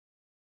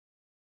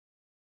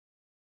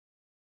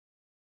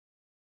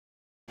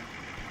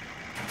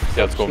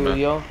Yeah, let's go, man.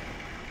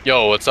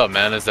 Yo, what's up,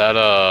 man? Is that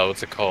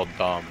what's it called?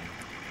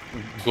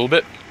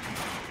 BattleBit?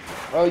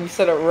 Oh, you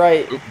said it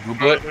right.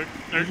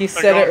 BattleBit? You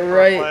said it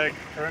right.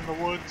 They're in the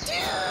woods.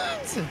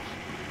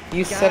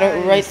 You said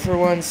it right for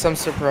once. I'm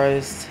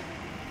surprised.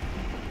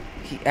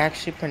 He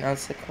actually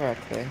pronounced it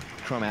correctly.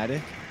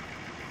 Chromatic?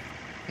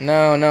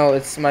 No,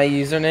 it's my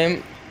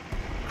username.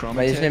 Chromatics?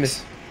 My username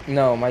is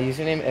my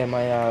username and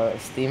my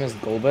Steam is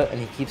Golbit, and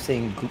he keeps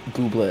saying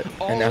Gooblet,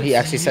 and now he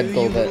actually said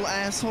Golbit. You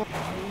asshole.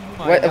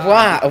 What?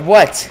 Why?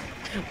 What?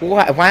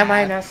 Why am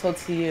I an asshole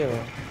to you?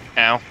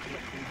 Ow.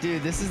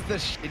 Dude, this is the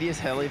shittiest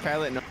heli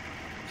pilot. No.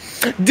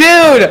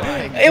 Dude,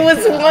 it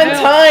was one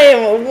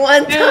time.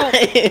 One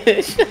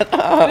time. Shut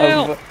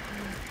up.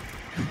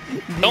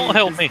 Don't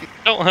help me.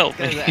 Don't help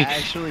me.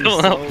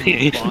 Don't help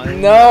me.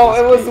 No,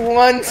 it was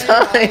one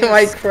time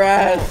I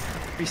crashed.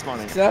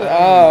 Shut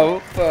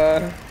up.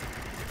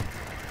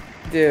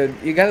 Dude,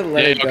 you gotta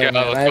let it go.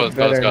 Okay,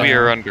 let's go. We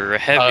are under a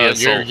heavy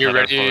assault. You're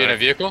ready in a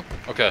vehicle?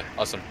 Okay,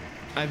 awesome.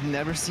 I've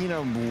never seen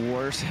a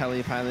worse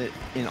heli pilot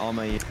in all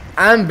my years.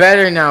 I'm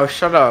better now.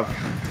 Shut up.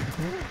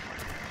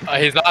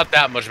 He's not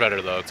that much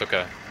better though. It's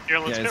okay. Here,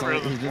 let's get rid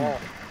of this wall.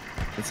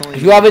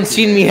 You haven't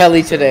seen me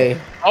heli today.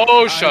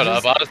 Oh, shut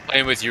up! I was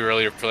playing with you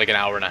earlier for like an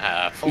hour and a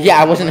half. Yeah,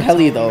 I wasn't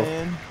heli though.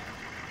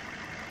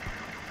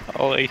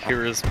 All I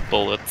hear is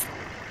bullets.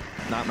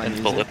 Not my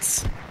music.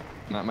 Bullets.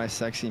 Not my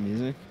sexy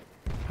music.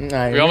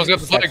 Nah, we almost got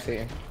the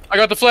flag. I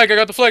got the flag. I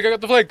got the flag. I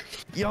got the flag.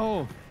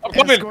 Yo, I'm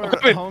coming. escort, I'm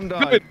coming. home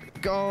dog.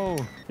 Go.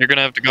 You're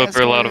gonna have to go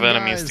through a lot of Escort,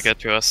 enemies guys. to get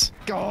to us.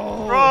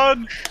 Go.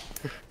 Run!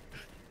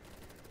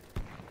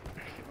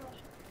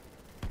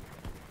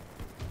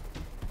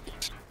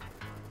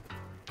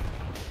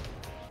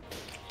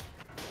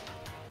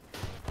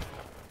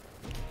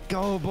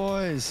 Go,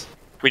 boys.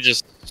 We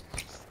just...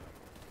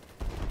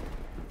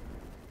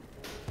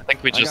 I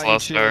think we just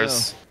lost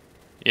ours.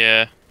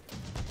 Yeah.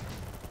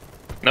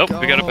 Nope,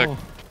 we got it back.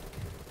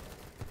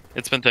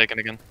 It's been taken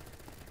again.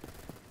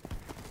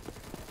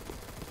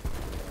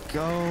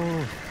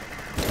 Go.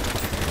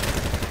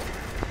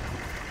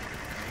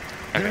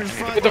 They're in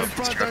front, Okay, they're in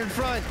front, they're in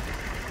front.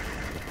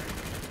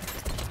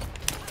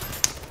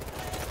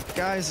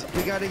 Guys,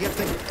 we gotta get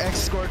the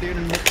escort dude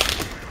and...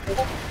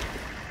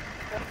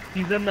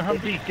 He's in the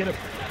Humvee. Get him.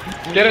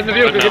 Get in the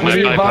vehicle. Get in the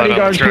vehicle.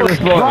 Bodyguard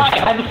first floor. Rock, I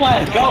have the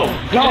flag.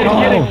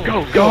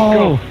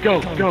 Go.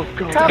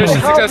 Mission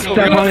successful.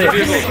 Get on the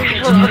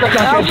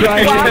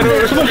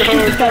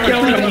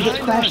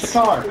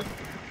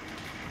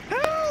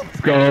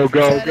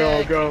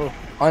vehicle. Go.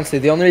 Honestly,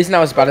 the only reason I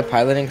was bad at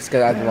piloting is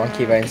because I had the wrong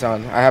keybind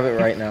on. I have it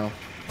right now.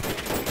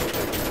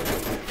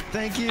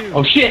 Thank you.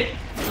 Oh shit.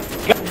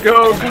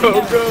 Go.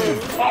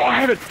 Oh, I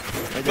have it.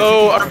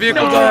 No, our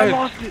vehicle I died.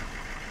 lost it.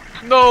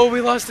 No, we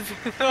lost the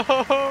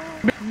vehicle.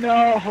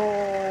 No.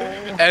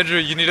 Andrew,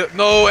 you need to.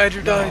 No,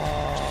 Andrew died.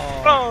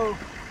 No!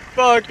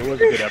 Fuck. It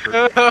was a good effort.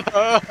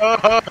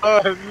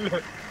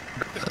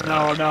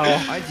 No.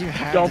 Why'd you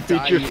have Don't to beat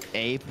die, your- you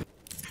ape?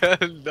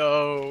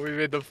 No, we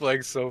made the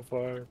flag so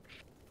far.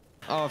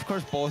 Oh, of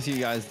course both you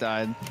guys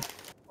died.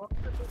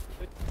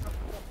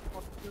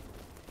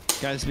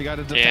 Guys, we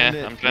gotta defend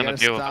it. I'm trying to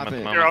deal with them at the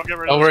Here, moment. I'll get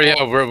rid Oh, of we're this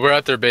wall. we're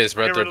at their base.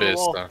 We're at Get their rid of base.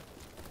 the wall.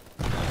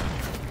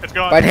 It's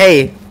gone. But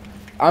hey,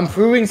 I'm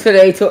proving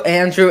today to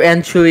Andrew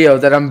and Chuyo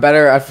that I'm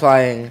better at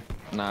flying.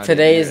 Nah,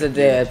 Today dude, is the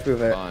day I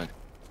prove it. fine.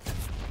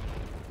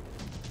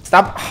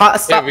 Stop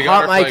hot We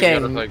got our flag,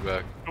 micing.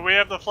 back. Do we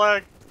have the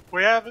flag?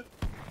 We have it.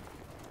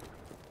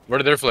 Where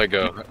did their flag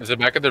go? Is it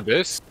back at their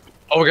base?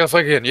 Oh, we got a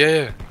flag again.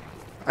 Yeah.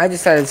 I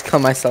decided to kill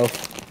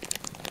myself.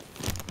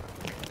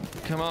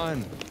 Come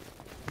on.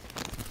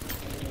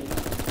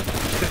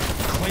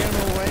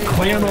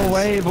 Clam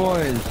away,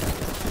 boys.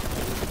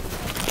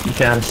 You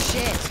can.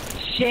 Shit.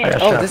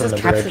 Oh, this is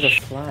capture the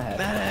flag.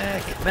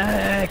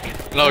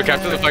 Medic. No,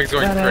 capture the flag's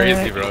going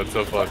crazy, bro. It's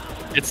so fun.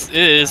 It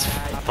is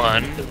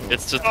fun.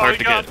 It's just hard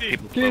to get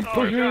people. Keep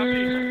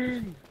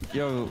pushing.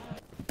 Yo,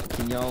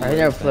 can y'all... I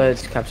never played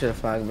capture the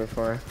flag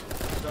before.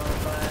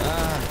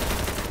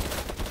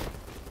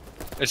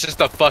 It's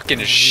just a fucking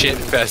shit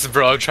fest,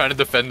 bro. I'm trying to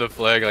defend the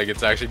flag like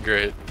it's actually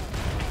great.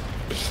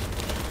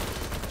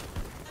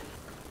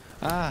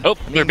 Oh,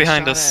 they're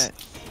behind us.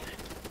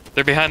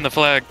 They're behind the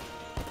flag.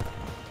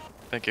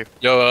 Thank you.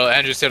 Yo,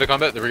 Andrew, stay out of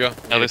combat. There we go.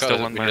 Oh, there's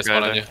still one more guy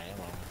there.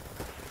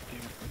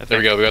 There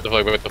we go. We got the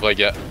flag. We got the flag.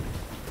 Yeah.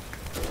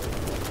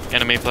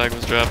 Enemy flag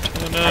was dropped.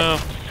 Oh no.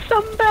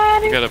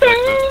 Somebody. We got it back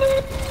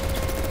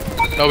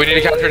though. No, we need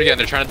to capture it again.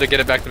 They're trying to get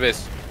it back to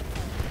base.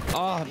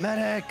 Oh,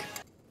 medic!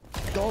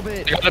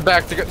 Golbit! They got it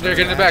back. They're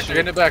getting it back. They're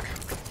getting it back.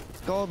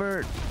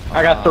 Golbert!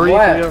 I got three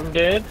of them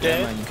dead.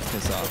 Never mind, you can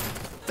piss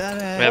off.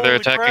 Medic! Yeah, they're Holy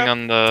attacking crap.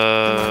 on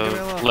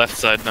the left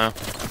side now.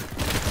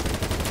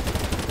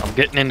 I'm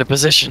getting into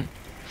position.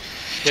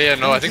 Yeah,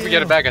 no, I think we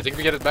get it back. I think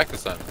we get it back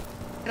this time.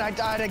 I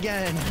died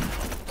again!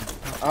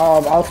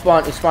 I'll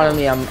spawn. You spawn on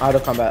me. I'm out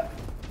of combat.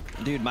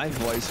 Dude, my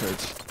voice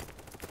hurts.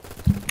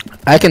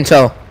 I can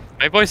tell.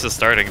 My voice is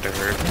starting to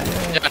hurt.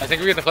 Yeah, I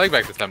think we get the flag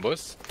back this time,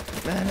 boys.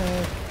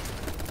 Medic!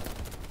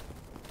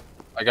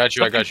 I got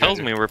you. I got you.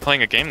 Tells me we're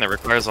playing a game that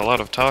requires a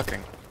lot of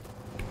talking.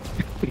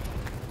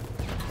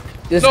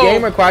 This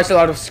game requires a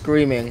lot of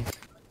screaming.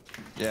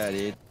 Yeah,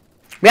 dude.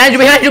 Behind you!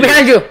 Behind you!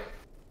 Behind you!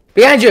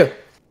 Behind you!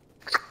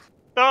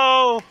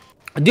 No!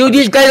 Dude,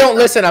 these guys don't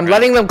listen. I'm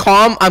letting them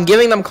calm. I'm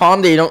giving them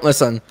calm. They don't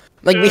listen.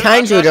 Like Dude,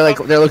 behind you,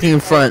 they're looking in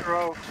front.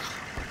 Bro.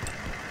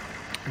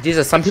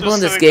 Jesus, some It's people in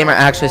just this sitting game are on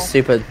the actually wall.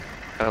 stupid.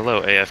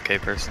 Hello,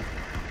 AFK person.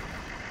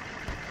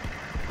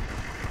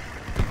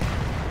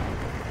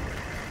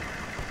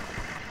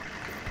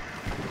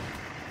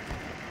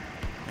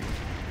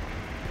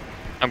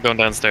 I'm going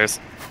downstairs.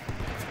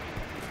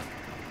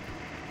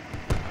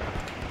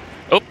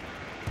 Oh,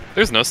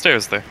 there's no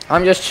stairs there.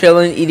 I'm just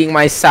chilling, eating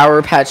my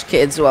Sour Patch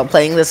Kids while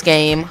playing this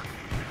game.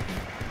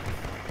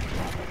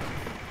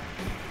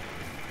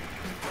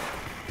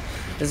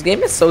 This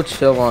game is so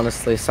chill,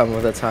 honestly, some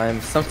of the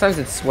time. Sometimes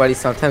it's sweaty,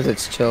 sometimes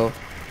it's chill.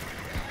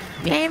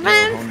 Game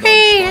on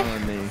free.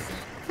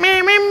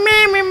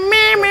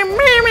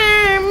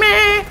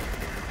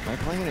 Am I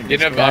playing in a I'm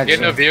Discord?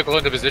 getting a vehicle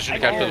into position to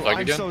capture the Oh, flag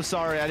I'm again. so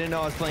sorry. I didn't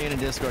know I was playing in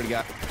a Discord,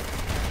 guy.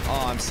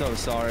 Oh, I'm so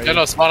sorry. Yeah,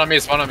 no, spawn on me,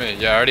 spawn on me.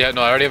 Yeah, I already have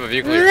a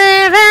vehicle here.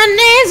 Living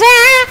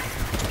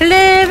easy,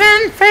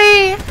 living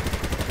free.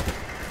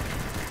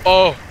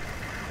 Oh,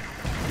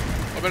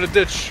 I'm in a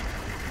ditch.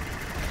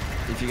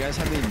 If you guys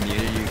have me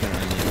muted, you can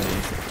unmute me.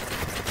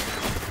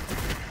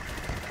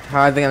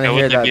 How I think I'm I gonna hear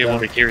wouldn't that be able though.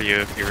 to hear you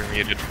if you were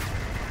muted.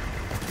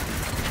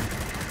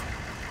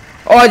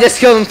 Oh, I just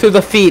killed him through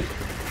the feet.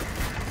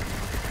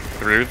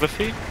 Through the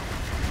feet?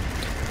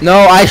 No,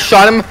 I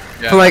shot him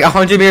Yeah. from like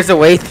 100 meters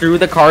away through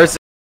the cars.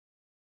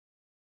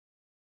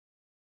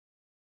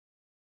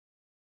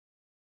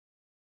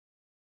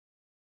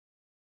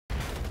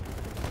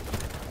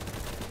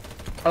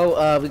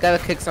 Oh, we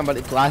gotta kick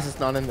somebody. Glass is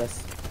not in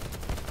this.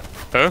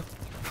 Huh?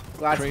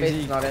 Glass face Crazy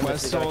is not in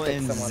this. We gotta Questel kick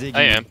and someone. Ziggy.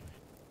 I am.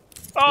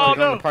 Oh He's on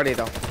no! the party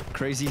though.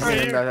 Crazy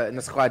Right He's Ziggy. in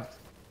the squad.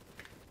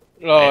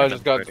 Oh, I Man,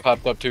 just I'm got ready.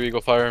 popped up 2 Eagle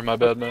Fire. My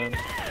bad, man.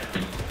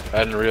 I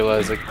didn't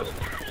realize it.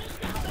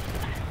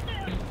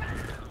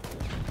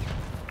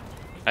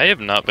 I have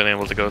not been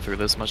able to go through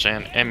this much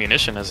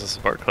ammunition as a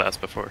support class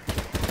before.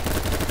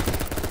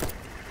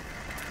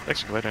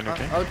 Actually quite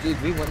entertaining. Oh,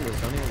 dude, we win this.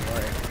 Don't even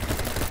worry.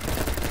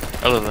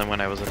 Other than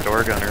when I was a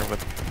door gunner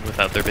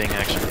without there being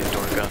actually a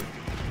door gun.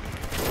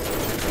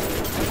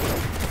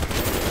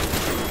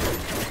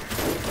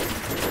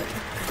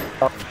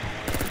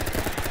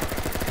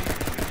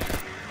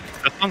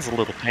 That sounds a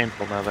little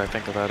painful now that I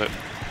think about it.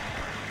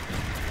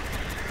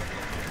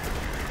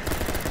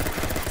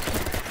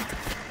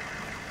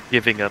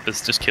 Giving up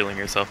is just killing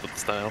yourself with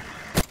style.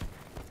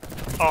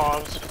 Oh, I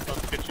was just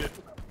about to get you.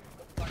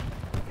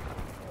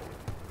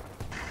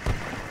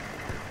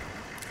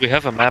 We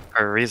have a map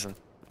for a reason.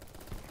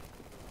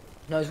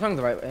 No, he's going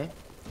the right way.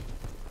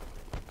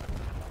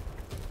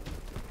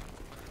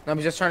 No,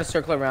 he's just trying to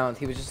circle around.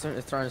 He was just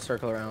trying to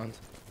circle around.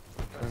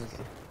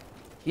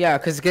 Yeah,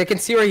 because they can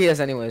see where he is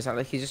anyways. Not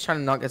like he's just trying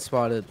to not get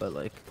spotted, but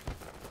like...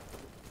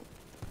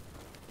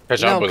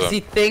 Catch No, up with because he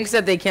him. thinks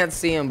that they can't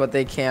see him, but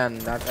they can.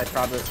 I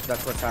probably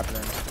that's what's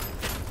happening.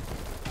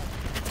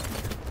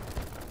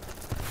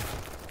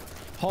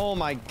 Oh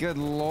my good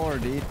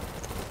lord, dude.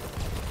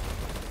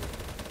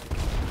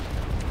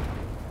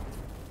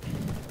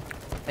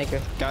 Thank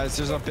you. Guys,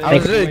 there's a big I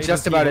was literally wave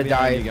just of about to people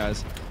behind die. You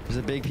guys. There's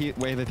a big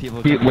wave of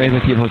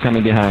people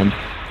coming behind.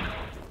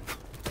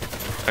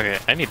 Okay,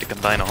 I need to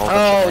combine a whole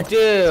bunch Oh, of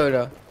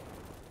dude.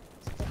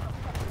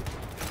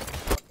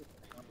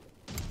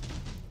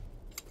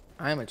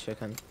 I'm a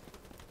chicken.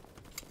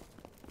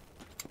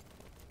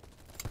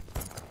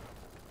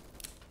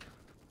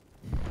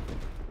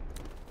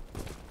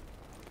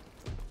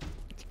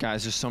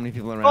 Guys, there's so many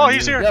people around. Oh,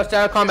 he's you. here! Yo,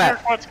 start combat.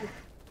 He's here.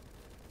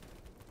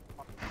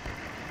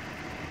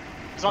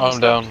 He's on the I'm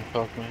steps. down.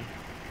 Fuck me.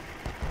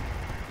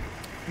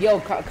 Yo,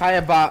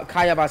 Kaya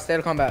ba, stay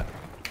to combat.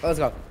 Let's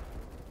go.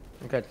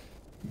 I'm good.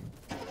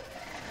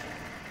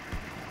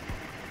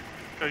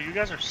 Yo, you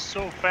guys are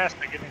so fast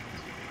at getting.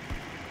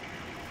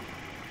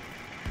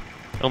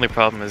 The only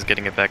problem is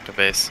getting it back to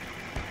base.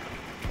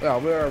 Yeah,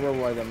 we're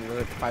one of them. There's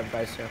like 5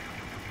 guys here.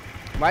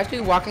 Why is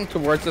he walking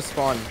towards the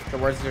spawn?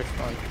 Towards their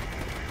spawn.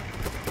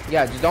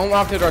 Yeah, just don't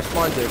walk to their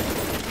spawn, dude.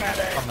 This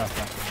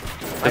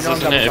I'm isn't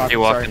double it, if talking, you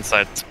walk sorry.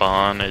 inside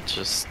spawn, it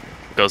just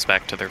goes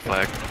back to their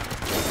flag.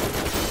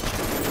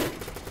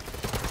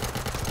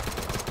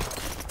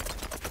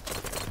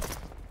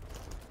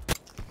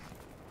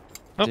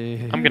 Oh,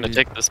 I'm gonna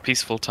take this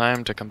peaceful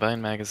time to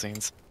combine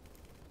magazines.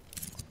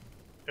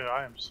 Dude,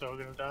 I am so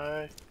gonna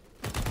die.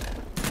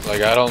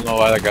 Like, I don't know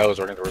why that guy was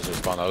running towards the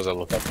spawn. I was a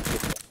look up.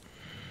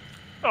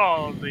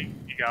 Oh, you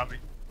got me.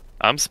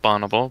 I'm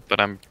spawnable, but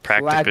I'm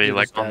practically dude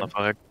like is on the dead.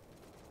 flag.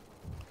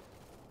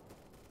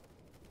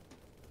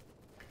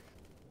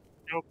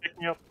 Yo, pick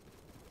me up.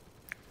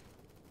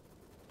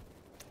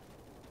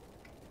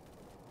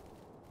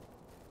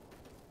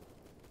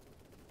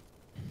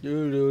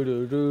 Do do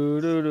do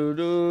do do do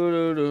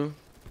do do.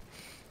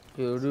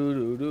 Do do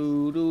do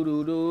do do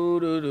do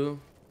do do.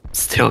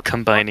 Still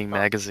combining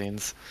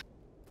magazines.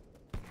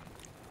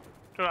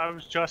 I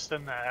was just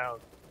in that house.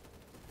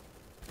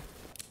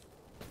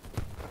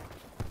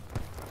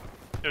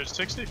 There's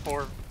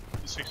 64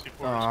 to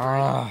 64.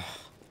 Ah,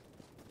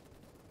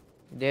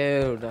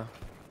 dude.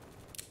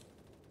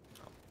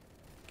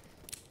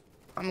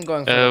 I'm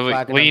going for the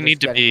flag. what you need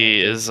to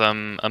be is a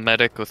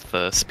medic with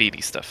the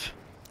speedy stuff.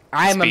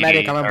 I'm a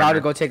medic. I'm about armor.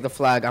 to go take the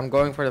flag. I'm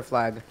going for the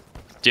flag.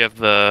 Do you have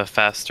the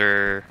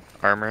faster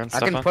armor and I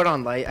stuff? can put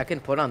on light. I can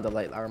put on the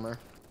light armor.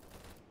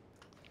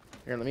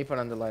 Here, let me put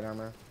on the light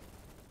armor.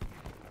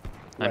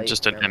 I'm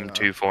just an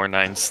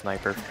M249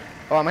 sniper.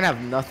 Oh, I'm gonna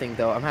have nothing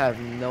though. I'm gonna have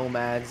no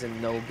mags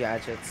and no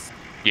gadgets.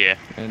 Yeah,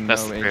 And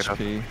that's no the trade-off.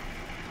 HP.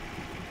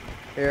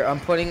 Here, I'm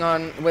putting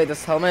on. Wait,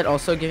 does helmet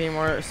also give you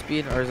more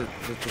speed, or is it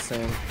just the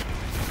same?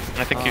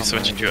 I think you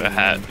switch to a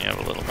hat and you have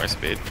a little more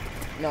speed.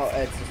 No,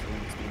 it's just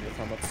running speed with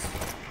helmets.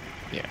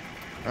 Yeah.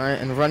 All right,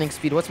 and running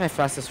speed. What's my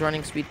fastest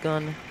running speed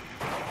gun?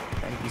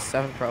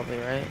 MP7 probably,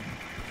 right?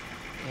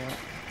 Yeah.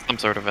 Some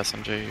sort of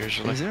SMG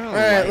usually. Is there a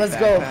Alright, light let's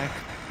go. backpack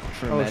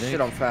for Oh medic?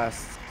 shit, I'm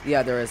fast.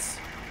 Yeah, there is.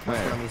 That's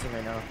Where? what I'm using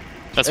right now.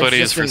 That's It's what he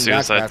just used for in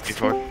suicides backpacks.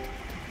 before.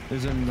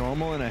 There's a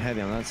normal and a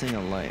heavy. I'm not seeing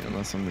a light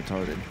unless I'm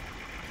retarded.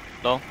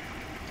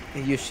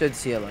 You should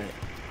see a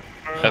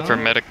light. For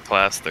medic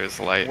class, there's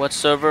light. What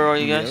server are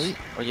you guys? Really?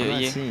 Are you I'm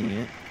not EA? seeing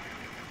it.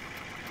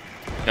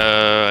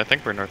 I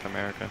think we're North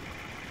America.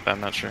 But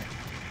I'm not sure.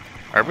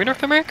 Are we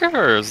North America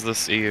or is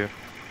this EU?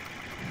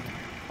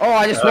 Oh,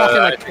 I just walked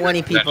in like I think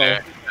 20 this is people. NA.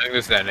 I think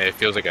this is NA. It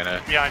feels like NA.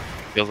 Yeah,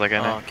 Feels like I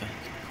know. Oh, okay.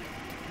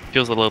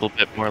 Feels a little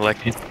bit more like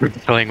he's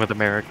playing with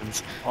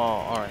Americans. Oh,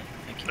 alright.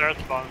 Thank you. they're at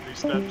the bottom of these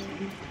steps.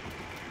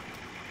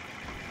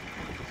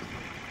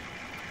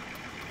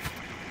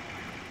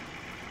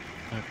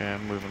 Okay,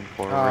 I'm moving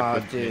forward Oh,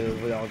 with dude,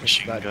 the we all just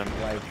machine got gun.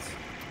 wiped.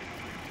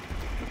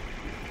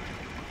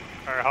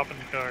 Alright, hop in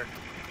the car.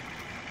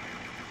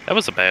 That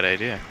was a bad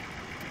idea.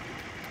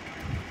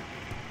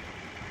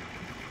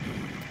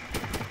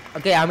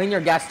 Okay, I'm in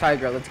your gas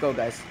tiger. Let's go,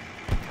 guys.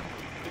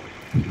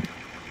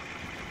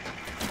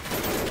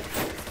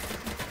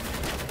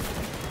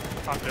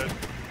 I'm good.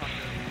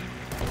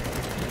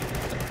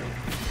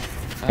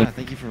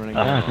 Thank you for running.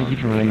 Thank you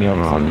for running me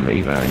over on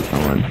rebound,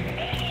 someone.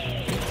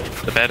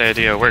 The bad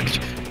idea worked.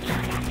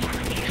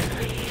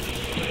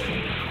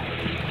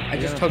 I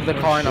just took the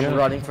car and I'm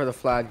running for the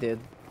flag, dude.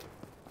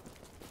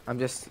 I'm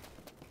just.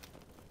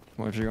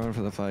 Well, if you're going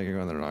for the flag, you're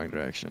going the wrong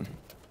direction.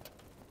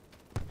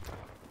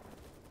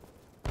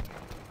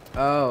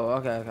 Oh,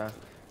 okay.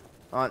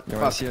 On. You want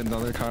Fuck. to see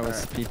another car with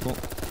Alright. people?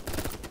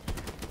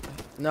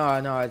 No,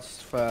 I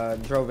just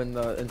drove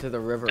into the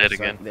river. Dead so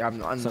again.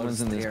 I'm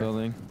Someone's in this here.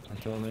 building.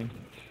 This building.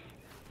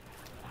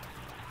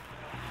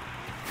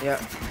 Yeah.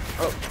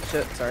 Oh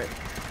shit. Sorry.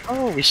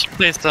 Oh, we should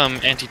play some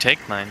anti-tank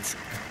mines.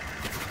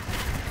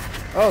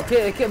 Oh,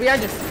 kid,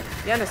 behind us.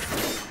 Behind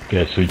us.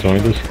 Guess we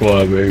joined the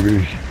squad,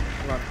 baby.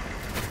 Come on.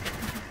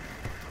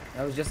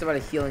 I was just about to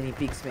heal and he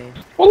peeks me.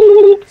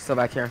 Still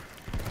back here.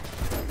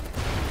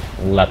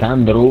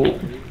 Latandro.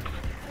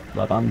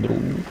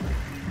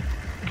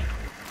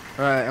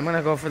 Alright, I'm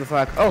gonna go for the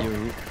flag.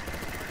 Oh,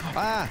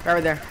 Ah!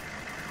 right there.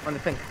 On the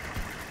pink.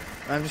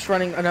 I'm just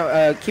running.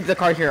 No, keep the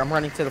car here. I'm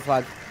running to the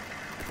flag.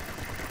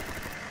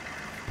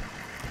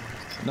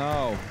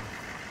 No.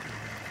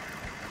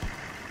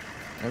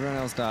 Everyone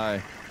else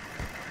die.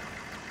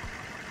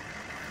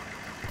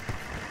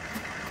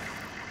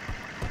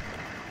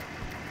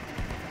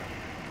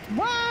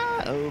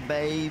 Wow! Oh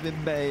baby,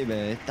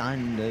 baby,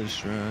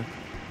 thunderstruck.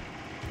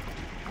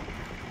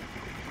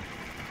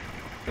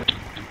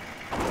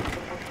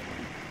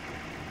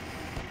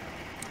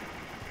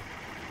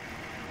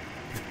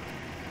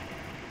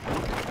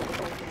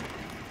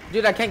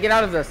 Dude, I can't get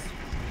out of this.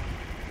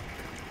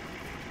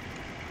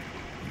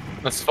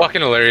 That's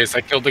fucking hilarious.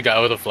 I killed the guy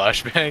with a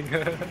flashbang.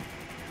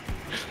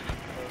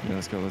 Yeah,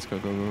 let's go,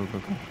 go.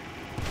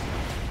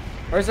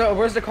 Where's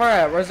the car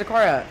at? Where's the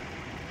car at?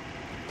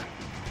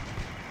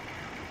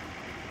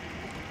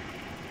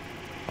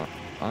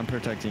 I'm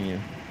protecting you.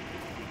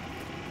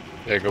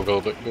 Yeah,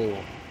 go.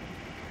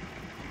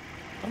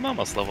 I'm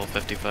almost level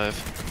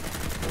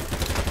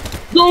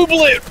 55.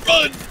 Google it!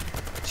 Run!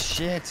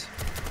 Shit!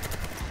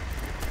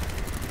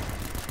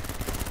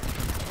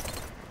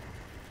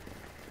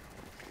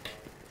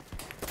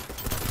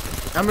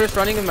 I'm just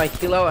running with my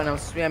kilo and I'm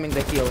spamming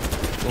the heal.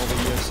 Well, but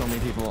you have so many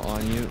people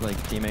on you,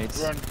 like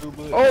teammates.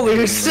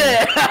 Holy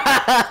shit!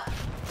 I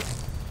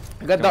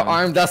got the Come on.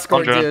 armed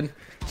escort, drone. dude.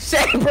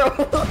 Shit, bro!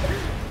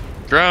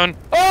 Drone!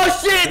 Oh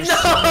shit,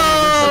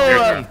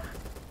 no!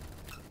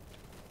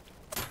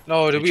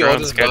 No, did Your we all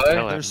drone's just scared the die?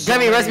 hell out of There's me. so Get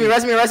me, res me, many-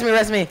 res me, res me,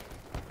 res me.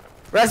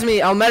 Res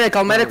me, I'll medic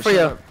for shut you.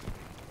 up.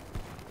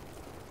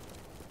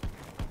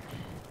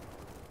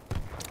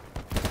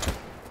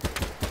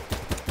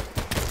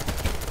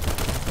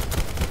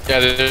 Yeah,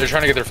 they're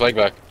trying to get their flag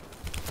back.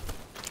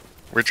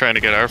 We're trying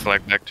to get our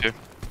flag back too.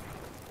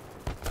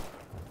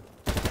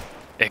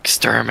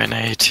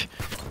 Exterminate!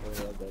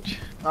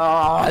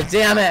 Oh,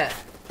 damn it.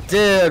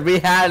 Dude, we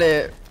had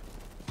it.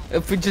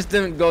 If we just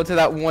didn't go to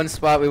that one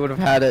spot, we would have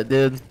had it,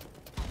 dude.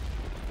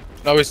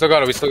 No, we still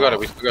got it. We still got it.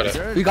 We still got Is it.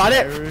 there a We got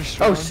it.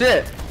 terrorist Oh drone?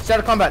 shit! Start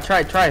of combat.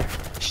 Try.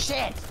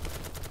 Shit!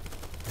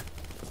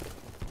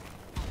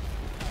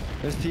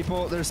 There's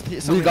people. There's We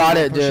somebody got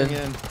it, pushing dude.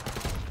 in.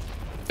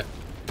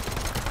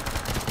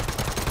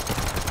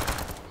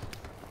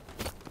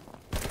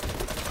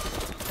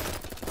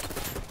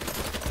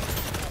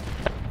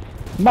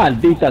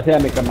 Maldita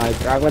sea, me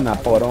cago en la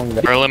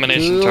poronga. Our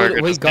elimination Dude,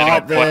 target we is getting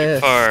got quite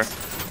this. far.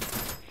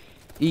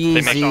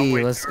 make Easy.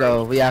 way Let's through.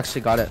 go. We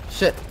actually got it.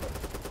 Shit.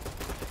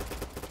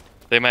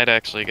 They might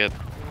actually get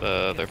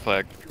their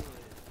flag.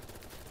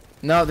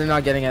 No, they're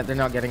not getting it. They're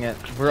not getting it.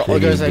 We're oh, Siggy,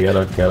 there's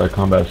like. gotta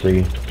combat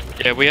Siggy.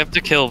 Yeah, we have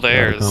to kill Gotta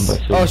theirs. combat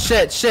Siggy. Oh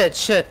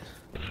shit.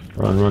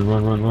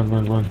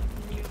 Run.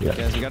 Yeah.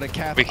 Guys, we gotta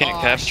cap. We can't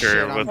Oh, capture shit,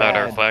 I'm without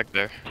our dead. flag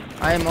there.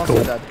 I am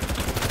also dead.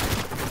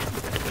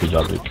 Good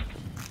job, dude.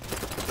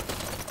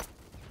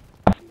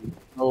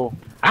 Oh.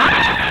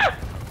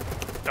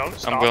 Don't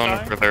stop I'm going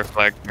dying. for their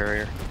flag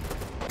carrier.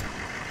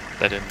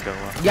 That didn't go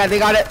well. Yeah, they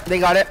got it. They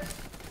got it.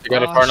 They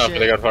got it Oh, far enough. shit.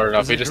 They got it far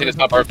enough. There's We a just need to group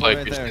stop of our people flag.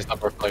 right We just there. need to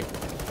stop our flag.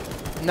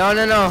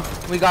 No.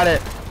 We got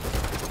it.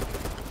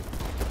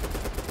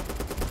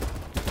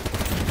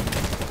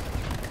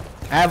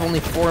 I have only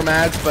 4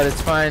 mags, but it's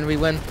fine. We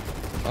win.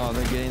 Oh,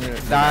 they're getting their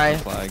Die.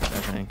 flag, I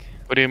think.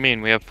 What do you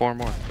mean? We have 4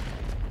 more.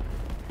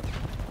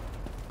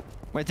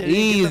 Wait, they didn't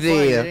get the flag.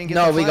 They Easy. didn't get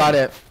No, the we flag. got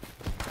it.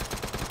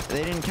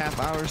 They didn't cap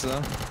ours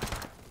though.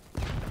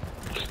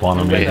 Spawn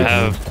on We me.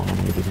 have- Spawn on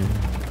me.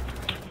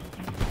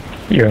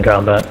 You're in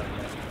combat.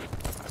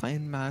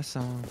 Playing my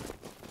song.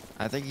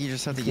 I think you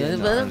just have to get Get in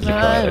the the arms.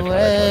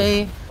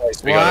 highway.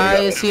 We got Why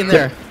it, is he in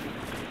there?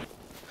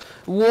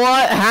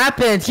 What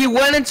happened? He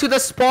went into the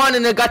spawn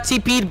and it got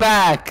TP'd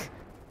back.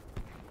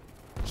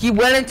 He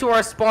went into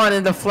our spawn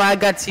and the flag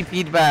got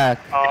TP'd back.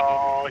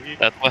 Oh, he.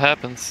 That's what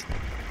happens.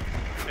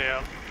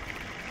 Yeah.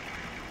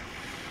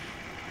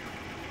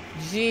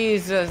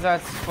 Jesus,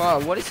 that's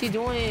fuck. What is he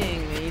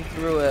doing? He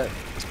threw it.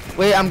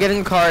 Wait, I'm getting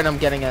a car and I'm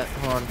getting it.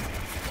 Hold on.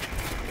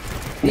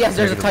 Yes,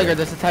 there's a tiger.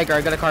 There's a tiger.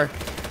 I got a car.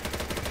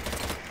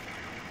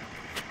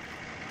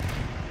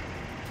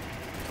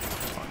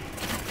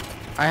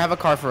 I have a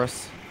car for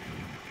us.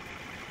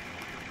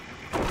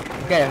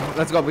 Okay,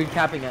 let's go. We're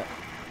capping it.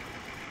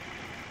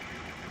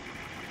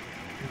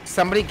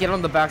 Somebody get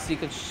on the back so you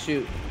can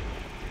shoot.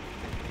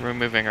 We're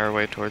moving our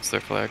way towards their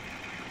flag.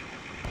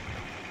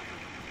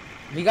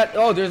 We got.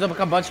 Oh, there's a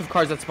bunch of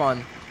cars that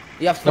spawn.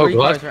 You have No, 3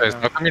 glass cars right guys.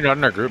 now. How come you're not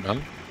in our group,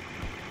 man?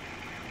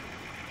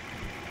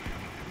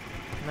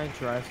 Can I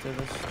drive through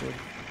this, dude?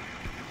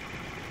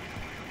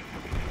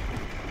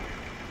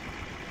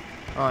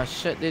 Oh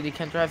shit, dude, you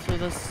can't drive through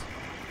this?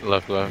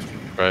 Left,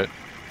 right.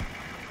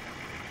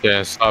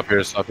 Yeah, stop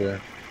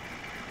here.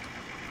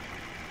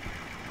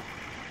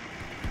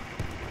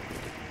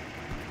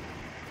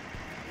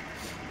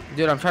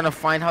 Dude, I'm trying to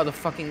find how to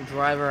fucking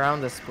drive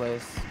around this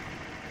place.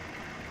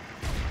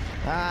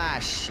 Ah,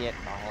 shit.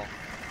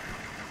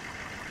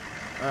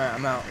 Alright,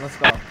 I'm out. Let's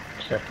go.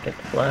 Get the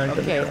flag.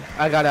 Okay,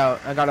 I got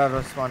out. I got out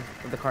of the spawn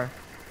with the car.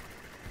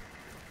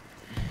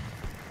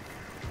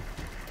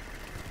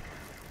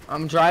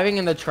 I'm driving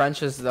in the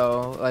trenches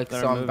though, like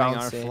They're so I'm moving our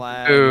bouncy.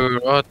 flag.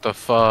 Dude, what the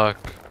fuck?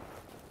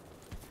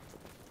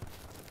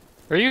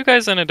 Are you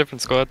guys in a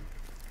different squad?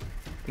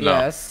 No.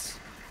 Yes.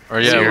 Or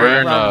yeah, Zero. we're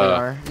in Probably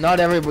are. Not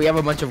every. We have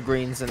a bunch of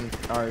greens in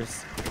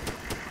ours.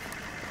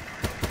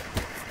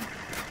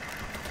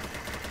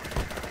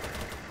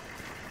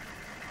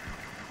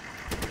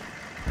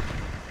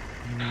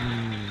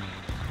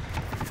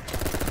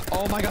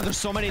 Oh my god, there's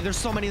so many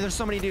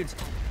dudes.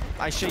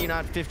 I shit you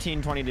not,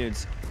 15, 20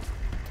 dudes.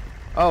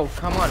 Oh,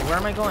 come on. Where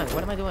am I going?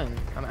 What am I doing?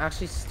 I'm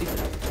actually stupid.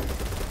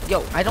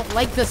 Yo, I don't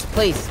like this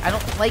place. I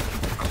don't like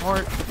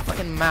the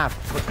fucking map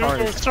with Dude,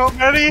 there's cars. so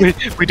many.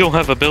 We don't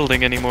have a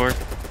building anymore.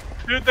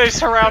 Dude, they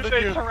surrounded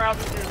you.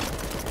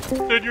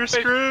 Dude, you're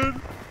screwed.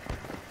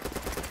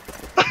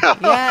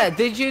 Yeah,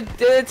 did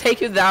it take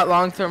you that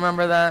long to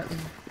remember that?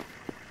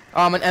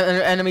 Oh, I'm in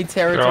enemy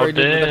territory,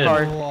 dude, with the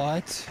car.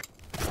 What?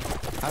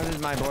 How did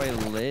my boy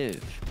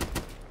live?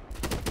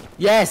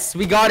 Yes,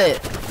 we got it.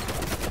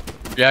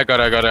 Yeah, I got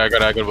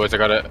it, good boys, I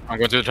got it. I'm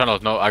going to the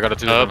tunnels. No, I got it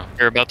to the Oh, tunnel.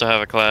 you're about to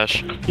have a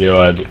clash.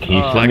 Yo, Ed, can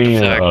you send me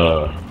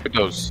Look at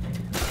those.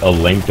 a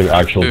link to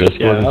actual Dude, Discord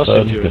yeah, I'll instead?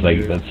 send you a Because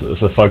like link.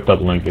 it's a fucked up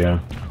link, yeah.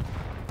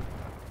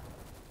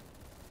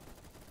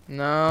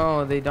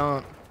 No, they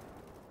don't.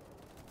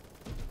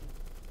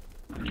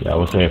 Yeah, I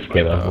was saying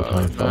AFK that whole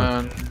time. So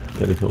Man.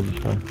 get it killed this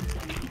time.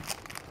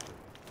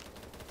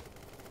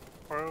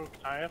 Bro,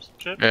 can I have some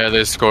shit? Yeah,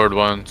 they scored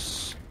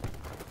once.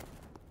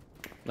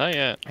 Not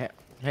yet.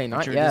 Hey, not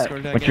What's your yet.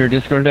 Discord tag What's your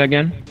Discord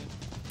again?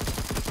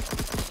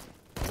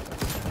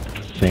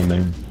 Same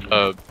name.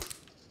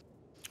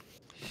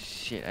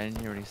 Shit, I didn't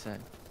hear what he said.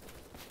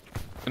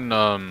 And,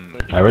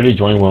 I already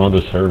joined one of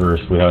the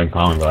servers we have in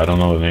common, but I don't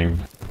know the name.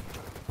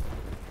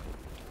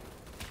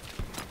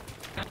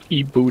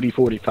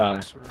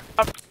 eBooty45.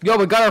 Yo,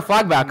 we got our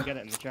flag back. Get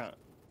it in the chat.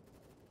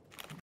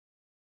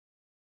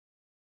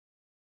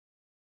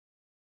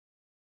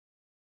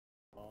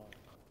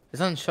 It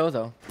doesn't show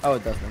though. Oh,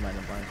 it does. Never mind.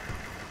 I'm blind.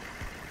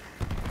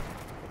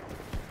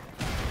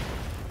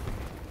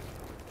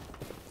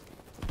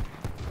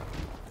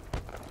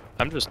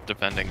 I'm just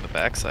defending the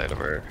backside of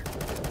her.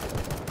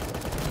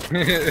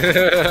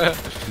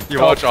 You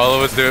watch all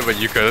of us do it, but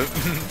you couldn't.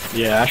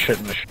 Yeah, I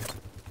shouldn't have.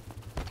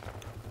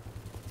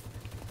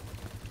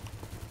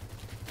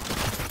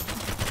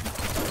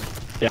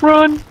 Yeah.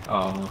 Run!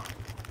 Oh.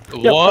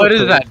 What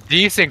is that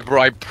desync, bro?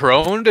 I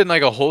proned and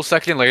like a whole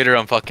second later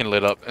I'm fucking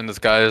lit up and this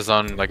guy is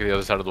on like the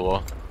other side of the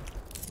wall.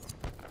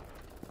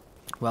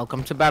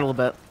 Welcome to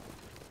BattleBit.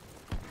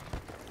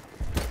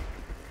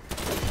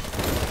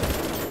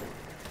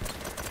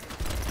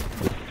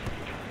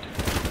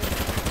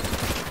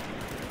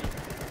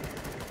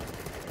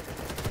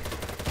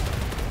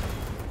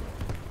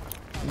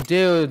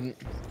 Dude.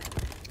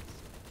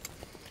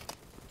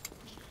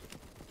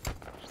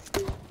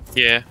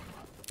 Yeah.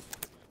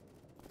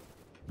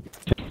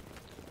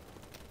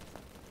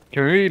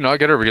 Can we not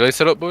get a relay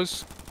set up,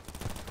 boys?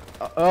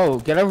 Oh,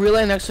 get a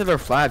relay next to their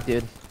flag,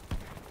 dude.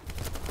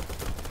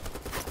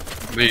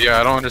 But yeah,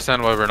 I don't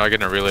understand why we're not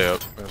getting a relay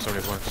up. We have so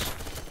many points.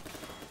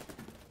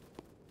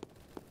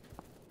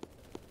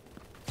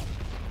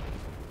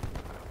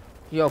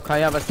 Yo, can I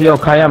have a state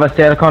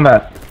of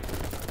combat?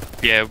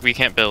 Yeah, we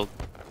can't build.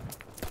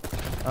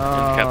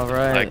 Oh,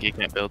 right. Like, you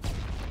can't build.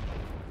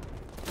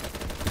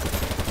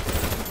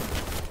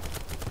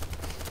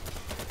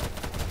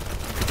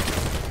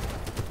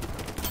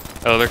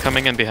 Oh, they're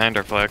coming in behind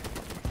our flag.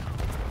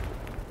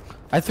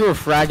 I threw a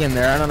frag in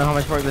there. I don't know how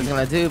much work that's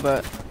gonna do,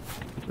 but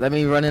let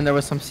me run in there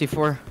with some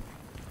C4.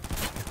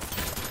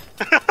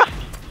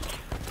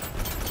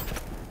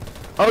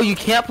 Oh, you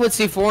can't put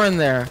C4 in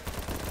there.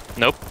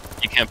 Nope,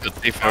 you can't put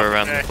C4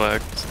 around the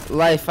flags.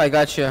 Life, I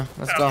got you.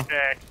 Let's go.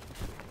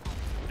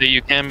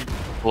 You can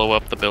blow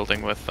up the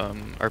building with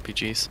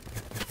RPGs.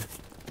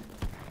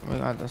 We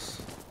got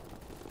this.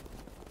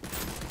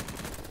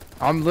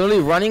 I'm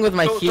literally running with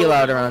my heel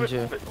out around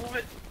you.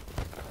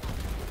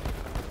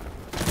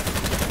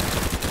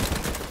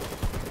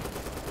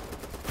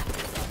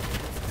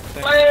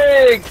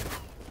 Flag!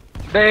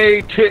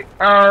 They took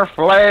our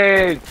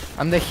flag!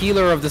 I'm the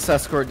healer of this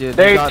escort, dude.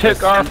 They We got took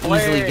this. our We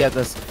flag. easily get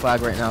this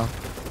flag right now.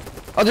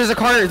 Oh, there's a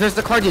car. There's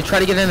the car, dude. Try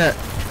to get in there.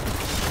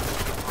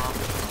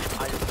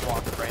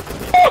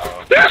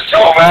 There's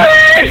so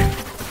many!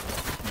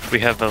 We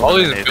have All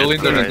these eliminated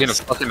buildings are guys. getting a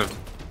fucking.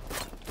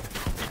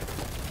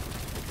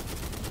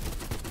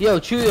 Yo,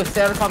 Chuyo,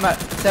 stay out of combat.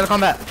 Stay out of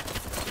combat.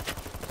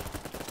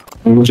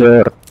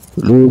 Loser.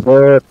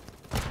 Loser.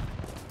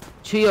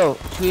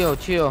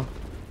 Chuyo.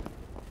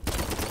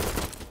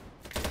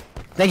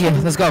 Thank you.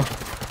 Let's go.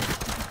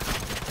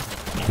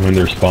 When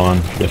they're spawn,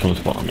 this one's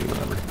spawning,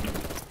 whatever.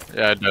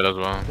 Yeah, I did as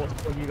well.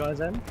 What are you guys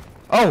in?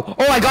 Oh,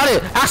 I got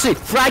it. Actually,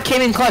 frag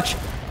came in clutch.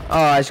 Oh,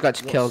 I just got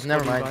killed.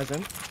 Never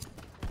mind.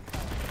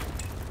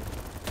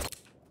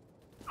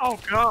 Oh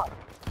god.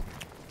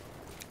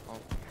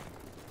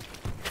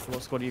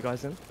 What squad are you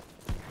guys in?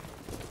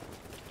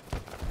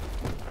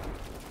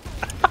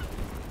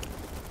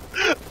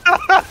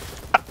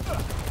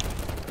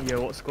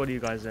 Yo, what squad are you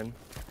guys in?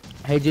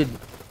 Hey, dude.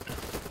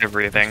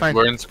 Everything. Fine.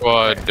 We're in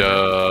squad,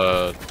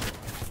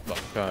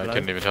 fuck, I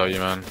couldn't even tell you,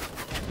 man.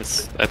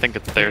 I think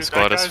it's their Dude,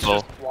 squad that is guy's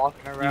full. just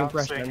walking around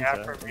press saying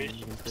enter,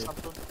 affirmations or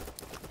something.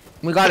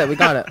 We got it.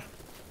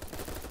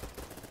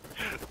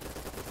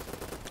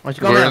 Where'd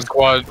you go, We're man?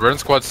 in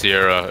squad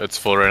Sierra. It's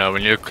full right now. We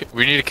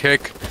need to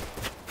kick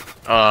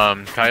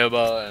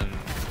Kayaba and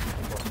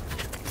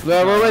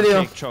Well, we're with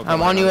you. Choco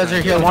I'm on you as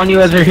your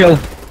heel.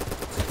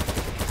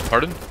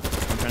 pardon?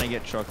 I'm trying to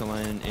get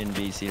Chocoline in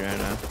BC right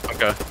now.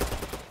 Okay.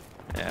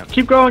 Yeah.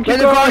 Keep going, Get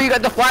in the car. You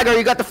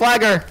got the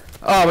flagger.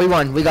 Oh, we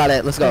won. We got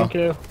it. Let's go. Thank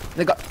you.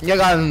 You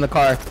got him in the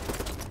car.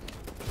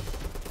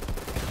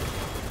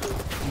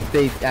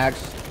 They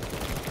axe.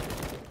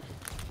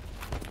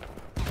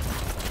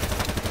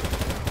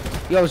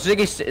 Yo,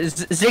 Ziggy, stay out.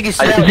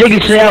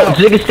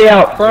 Ziggy, stay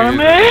out. I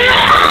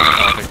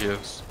don't think he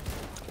is.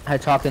 I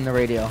talked in the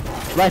radio.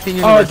 Life in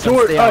Oh, universe.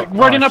 door, stay out.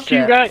 running Oh, up to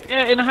you shit. guys.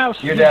 Yeah, in the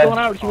house. You're He's dead. going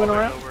out. He went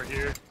around. Over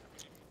here.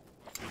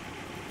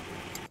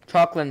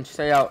 Chocolate,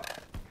 stay out.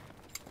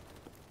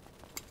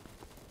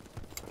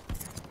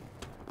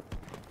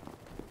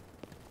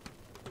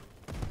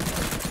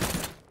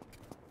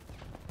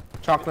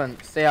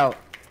 Chocolate, stay out.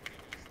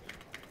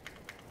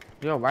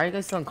 Yo, why are you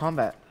guys still in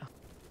combat?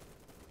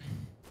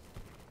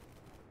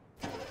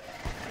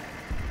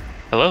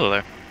 Hello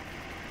there.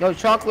 Yo,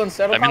 Chocolate,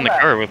 stay out of I'm in the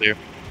combat. car with you.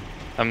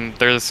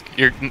 There's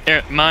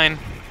mine.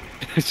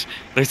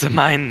 There's a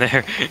mine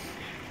there.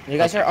 You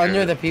guys are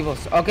under the people.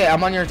 Okay,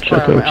 I'm on your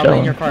car. I'm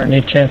in your car.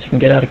 Any chance you can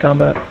get out of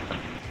combat?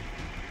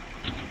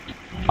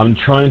 I'm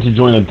trying to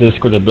join a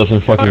Discord that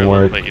doesn't fucking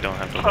work. But you don't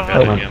have to look at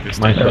Oh, it. You my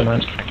understand. Never set.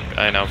 mind.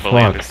 I know,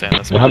 fully Fuck. understand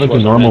this. They have like the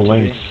normal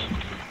links.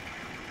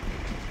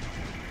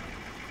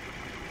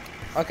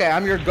 Okay,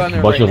 I'm your gunner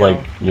A bunch right of now.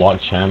 like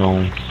locked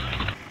channels.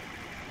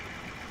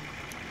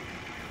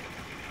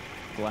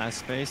 Glass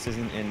space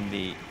isn't in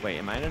the. Wait,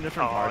 am I in a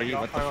different Oh, party? you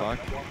What the don't fuck?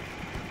 find one.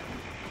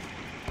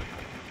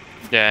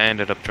 Yeah, I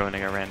ended up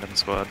joining a random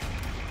squad.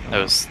 I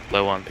was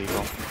low on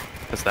people.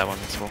 Because that one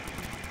was full.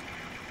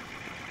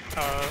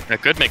 I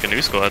could make a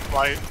new squad.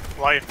 Life,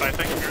 I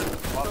think you're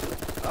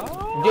the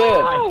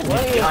Dude,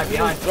 what are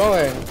you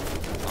throwing?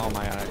 Oh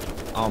my god.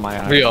 Oh my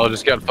god. We all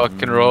just got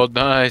fucking rolled.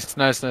 Nice,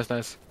 nice, nice,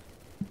 nice.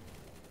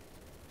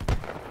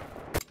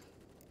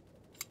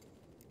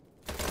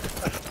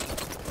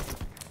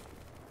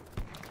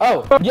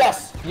 Oh,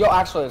 yes! Yo,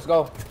 actually, let's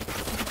go.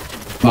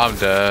 I'm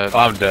dead.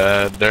 I'm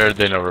dead.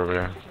 They know we're over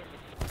here.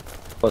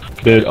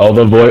 Dude, all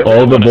the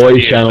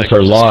voice channels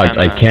are locked.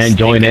 I can't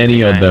join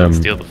any of them.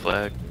 Steal the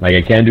flag. Like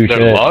I can't do They're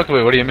shit. locked?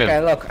 Wait, what do you mean?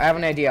 Okay, look, I have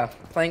an idea.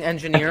 Playing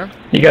engineer.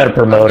 You gotta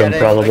promote him, Getting,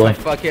 probably. Like,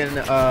 a fucking,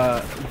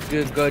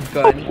 good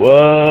gun.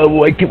 Whoa,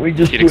 why can't we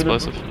just Heat do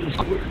explosive.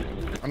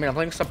 I mean, I'm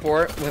playing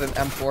support with an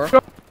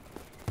M4.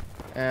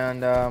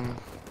 And,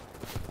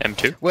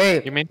 M2?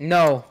 Wait, You mean?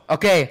 no.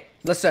 Okay,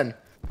 listen.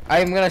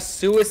 I'm gonna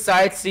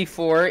suicide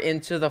C4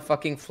 into the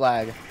fucking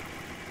flag.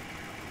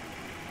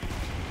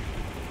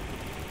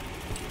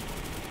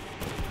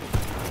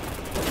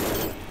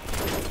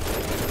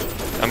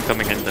 I'm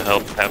coming in to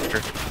help after.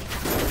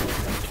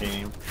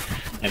 Came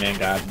and then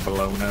got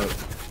blown up.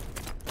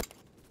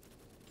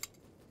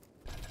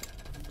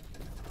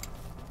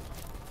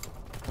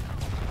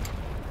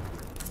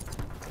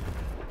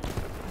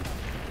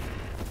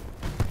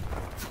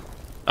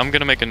 I'm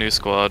gonna make a new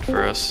squad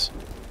for us.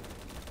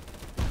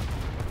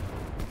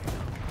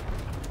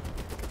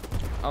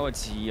 Oh,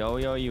 it's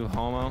Yo-Yo, you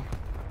homo.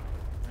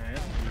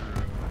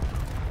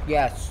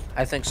 Yes,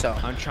 I think so.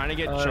 I'm trying to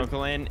get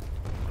Choco in.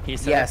 He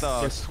said yes.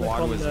 the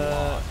squad was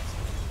locked.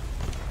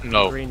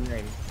 No. Green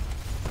name.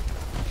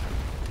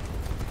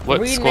 What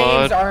Green squad?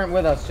 names aren't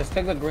with us. Just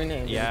take the green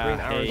names. Yeah, Green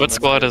hey, arrows. What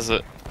squad is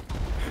it?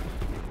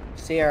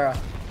 Sierra.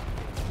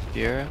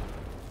 Sierra?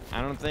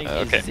 I don't think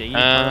Okay. is Ziggy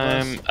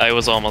part of us? I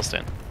was almost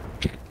in.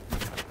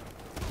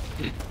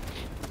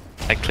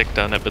 I clicked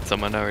on it, but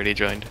someone already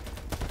joined.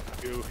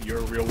 You're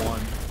a real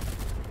one.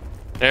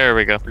 There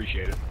we go.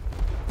 Appreciate it.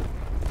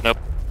 Nope.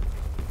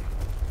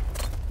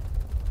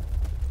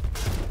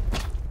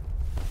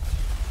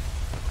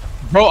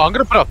 Bro, I'm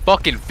gonna put a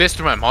fucking fist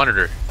in my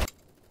monitor.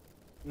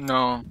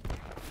 No.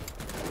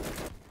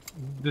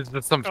 This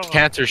is some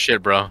cancer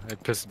shit, bro.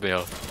 It pisses me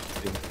off.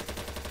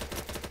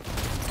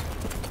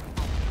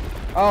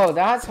 Oh,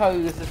 that's how you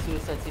use the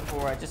suicide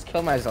C4. I just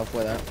killed myself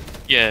with it.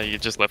 Yeah, you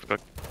just left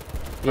click.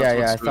 Yeah,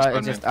 what I thought it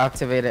suicide just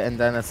activated and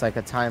then it's like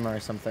a timer or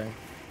something.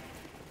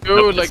 Dude,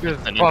 Nope, like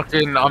it's this not.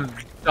 fucking, I'm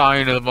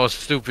dying of the most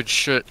stupid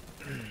shit.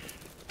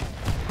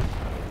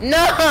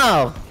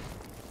 No!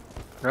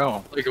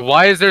 No. Like,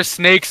 why is there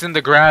snakes in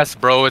the grass,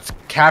 bro? It's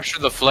capture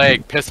the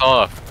flag. Piss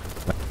off.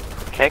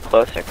 Okay,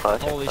 closer,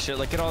 closer. Holy shit,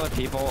 look at all the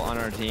people on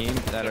our team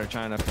that are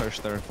trying to push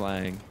their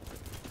flag.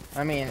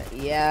 I mean,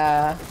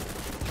 yeah.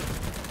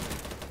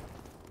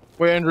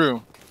 Wait,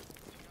 Andrew.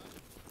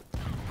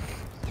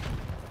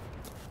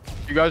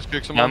 You guys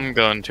pick someone? I'm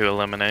going to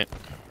eliminate.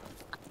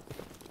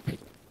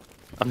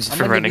 I'm just I'm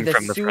gonna running be the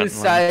from the front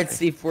suicide line.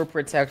 C4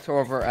 protector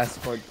over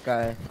escort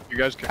guy. You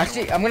guys pick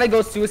Actually, I'm gonna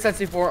go suicide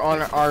C4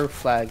 on our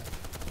flag.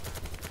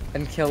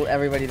 And kill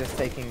everybody that's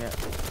taking it.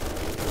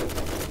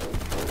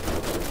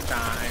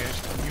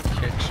 Guys, can you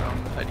pick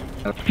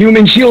somebody?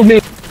 Human shield me!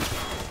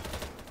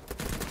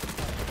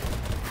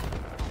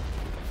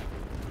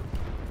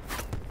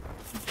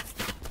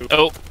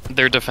 Oh,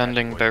 they're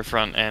defending their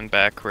front and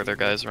back where their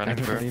guys running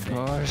for. Everybody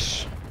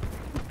push.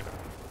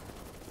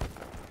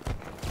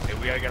 Hey,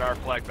 we gotta get our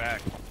flag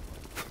back.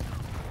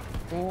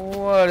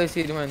 What is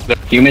he doing?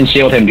 Human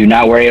shield him, do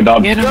not worry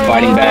about fighting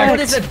What back.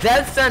 is a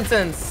death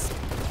sentence?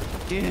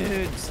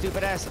 Dude,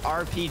 stupid ass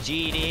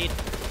RPG, dude.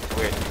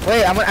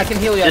 Wait, I can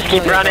heal you. Just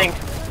keep running.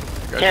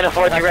 Can't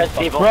afford to rest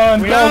people. No,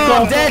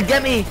 I'm dead.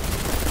 Get me.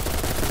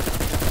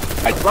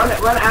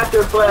 Run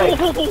after flag.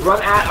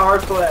 Run at our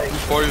flag.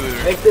 Before you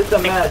leave. Make this a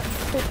mess.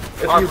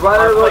 If you run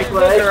out of the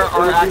flag,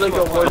 it will be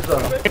like a war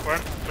zone.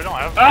 We don't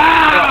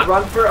have.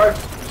 Run for our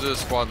This is a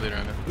squad leader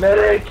in there.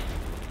 medic.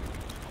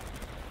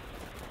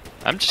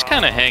 I'm just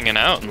kind of hanging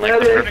out in like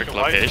the perfect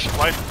location.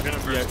 Life is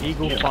gonna be.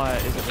 Eagle fire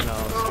isn't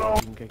enough, so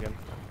you can kick him.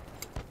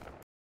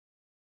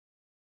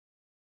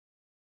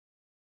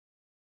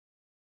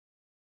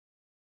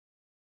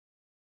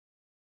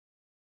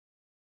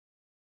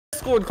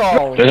 Scored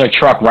call. There's a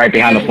truck right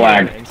behind the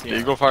flag. The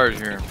Eagle Fire's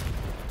here.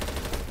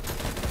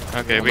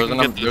 Okay, we There's can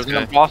an, get this there's an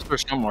guy. imposter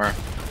somewhere.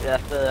 Yeah,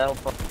 that'll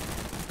fuck.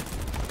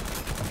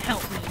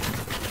 Help me.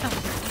 Help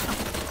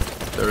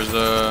me. There's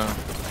a.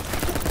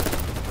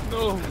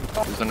 No.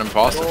 There's an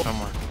imposter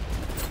somewhere.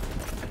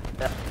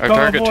 Our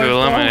target to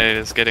eliminate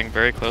is getting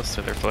very close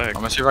to their flag. I'm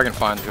gonna see if I can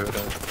find who it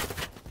is.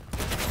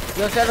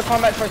 Yo, stay out of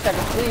combat for a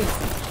second,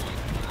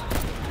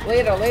 please.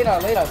 Later.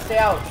 Stay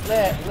out.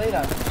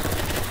 Later.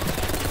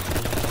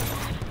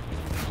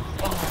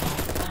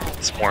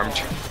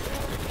 Swarmed.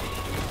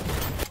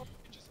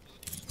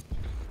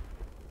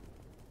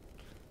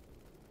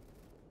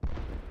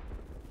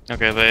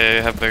 Okay,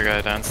 they have their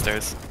guy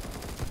downstairs.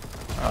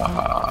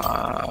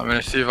 I'm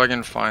gonna see if I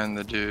can find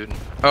the dude.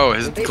 Oh,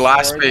 his Did they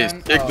glass score space.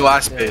 again? Big Oh,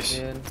 glass shit, space.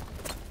 dude.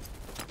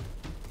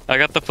 I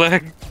got the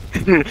flag.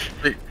 Wait,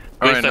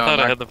 I thought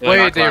I had the flag.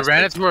 Wait, they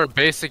ran into our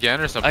base again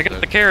or something? I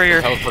got the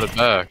carrier. Hell for the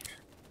back.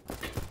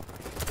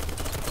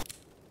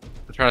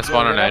 They're Trying to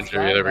spawn on that's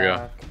Andrew. Yeah, there we go.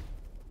 back.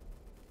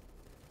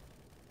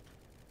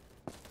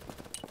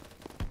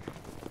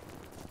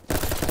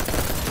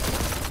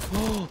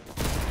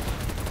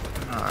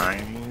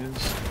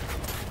 Nice.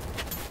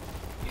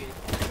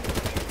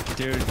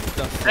 Dude,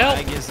 the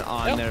flag is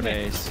on their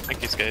base.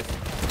 Thank you, Skate.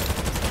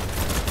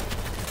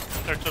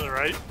 They're to the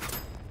right.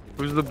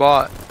 Who's the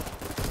bot?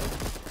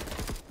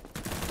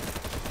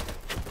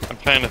 I'm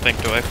trying to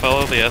think, do I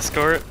follow the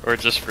escort or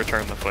just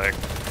return the flag?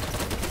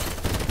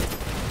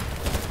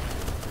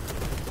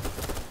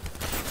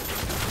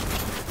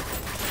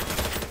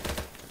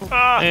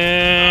 Ah!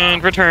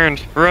 And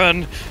returned.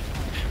 Run!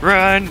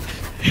 Run!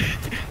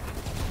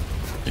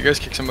 You guys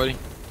kick somebody?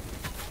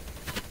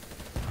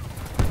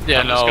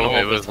 Yeah, I'm just gonna it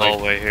hold was this like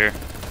hallway here.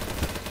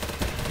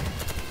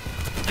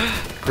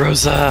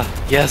 Rosa!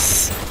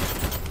 Yes!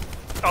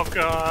 Oh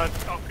god,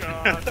 oh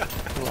god.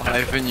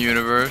 life in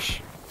universe.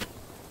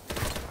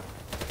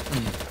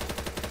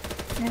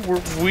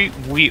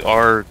 We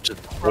are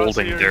just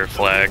holding here. their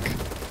flag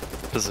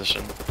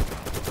position.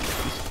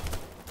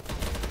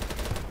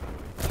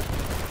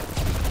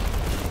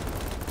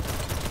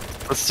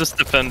 Let's just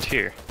defend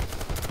here.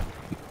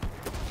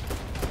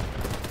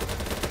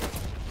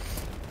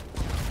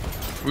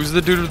 Who's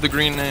the dude with the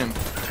green name?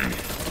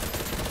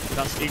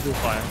 That's Eagle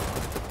Fire.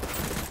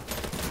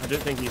 I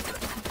don't think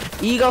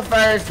he's. Eagle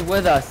Fire's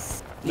with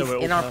us. No, He's we're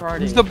in all our done.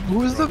 party.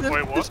 Who's the?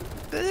 Wait, what?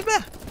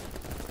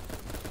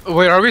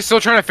 Wait, are we still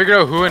trying to figure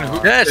out who and who?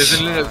 Yes.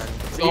 Isn't it?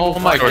 Oh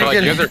my god,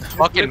 you guys are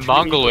fucking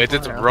mongoloids.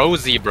 It's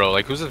Rosie, bro.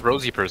 Like, who's this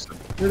Rosie person?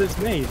 Dude, it's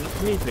me.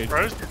 It's me, dude.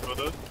 Rosie's with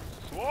us.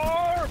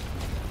 Swarm!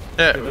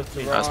 Yeah, It's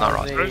me. that's not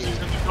Rossi. Rosie's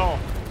in the call.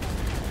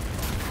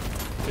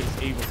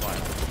 It's Eagle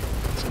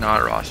Fire. It's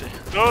not Rossi.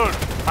 Dude,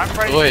 I'm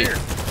right Wait. here.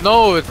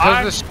 No, it's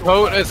I'm-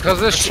 because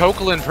this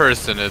Chocolin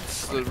person.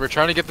 We're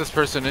trying to get this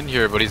person in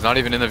here, but he's not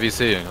even in the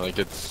VC. Like,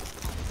 it's.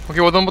 Okay,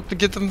 well then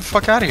get them the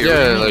fuck out of here.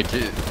 Yeah, like,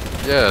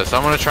 yeah.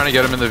 Someone is trying to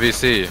get him in the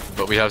VC,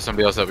 but we have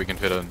somebody else that we can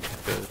fit in.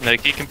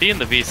 Like, he can be in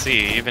the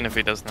VC even if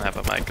he doesn't have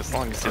a mic, as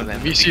long as he's in the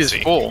VC is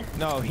full.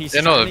 No, he's.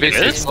 Yeah, no, the trying to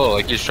VC get is full.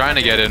 Like, he's trying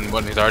to get in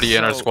when he's already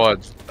in our So,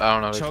 squads. I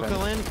don't know.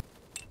 Chocolin,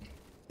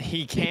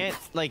 he can't,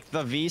 like,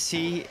 the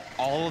VC,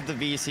 all of the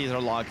VCs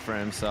are locked for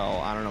him, so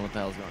I don't know what the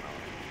hell's going on.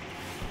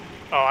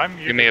 Oh, I'm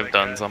He may have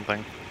done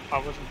something. I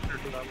wasn't sure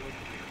who that was.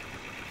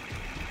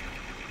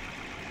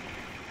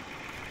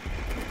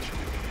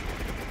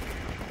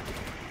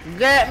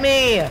 Get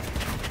me!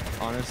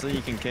 Honestly,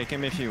 you can kick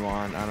him if you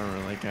want, I don't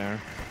really care.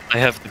 I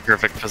have the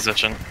perfect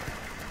position.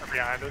 They're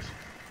behind us.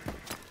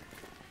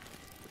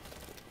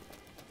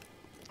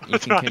 You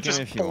can kick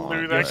him if you blew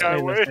want. that guy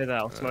away.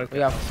 We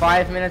got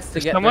 5 minutes to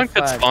get Someone the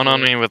could flag. spawn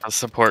on me with a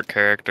support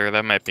character,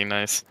 that might be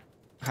nice.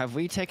 Have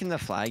we taken the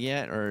flag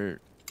yet, or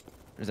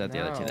is that the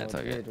other team that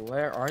took it? Dude,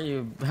 where are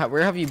you?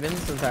 Where have you been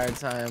this entire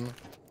time?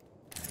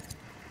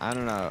 I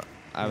don't know.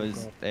 I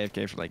was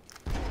AFK for like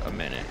a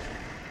minute.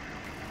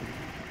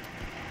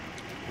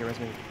 Here is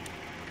me.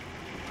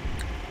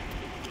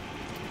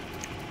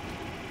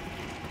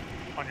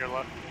 On your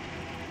left.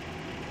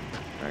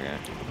 Okay.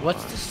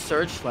 What's the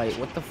searchlight?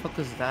 What the fuck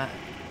is that?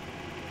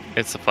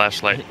 It's a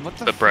flashlight, What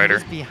the but fuck brighter.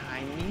 is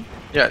behind me?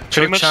 Yeah,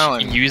 Pretty much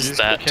challenge. use You just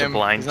that kick to him.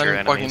 blind He's not your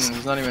even fucking- enemies.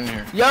 He's not even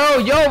here.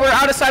 Yo, we're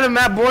outside of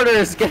map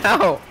borders. Get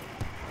out.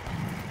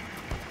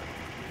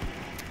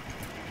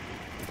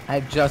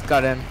 I just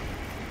got in.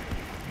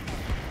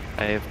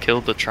 I have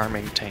killed the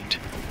charming taint.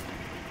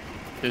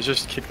 You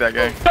just kick that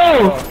guy.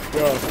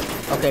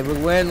 Okay, we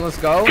win. Let's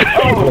go.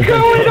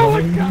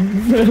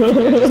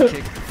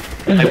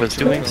 I was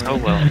doing so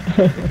well.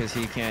 Because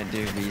he can't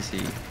do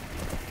VC.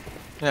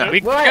 Yeah. We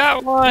What?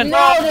 got one!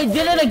 No, they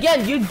did it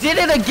again. You did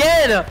it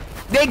again.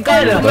 They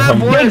got to map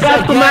borders They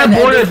got to map again,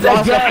 and borders they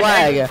lost the again.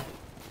 flag.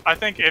 I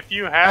think if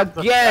you have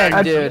the Again,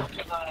 flag, dude.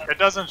 it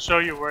doesn't show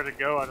you where to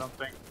go, I don't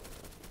think.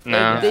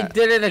 No. They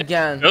did it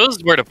again. It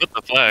knows where to put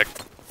the flag.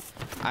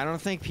 I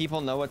don't think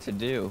people know what to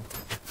do.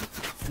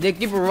 They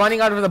keep running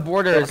out of the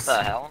borders.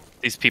 hell?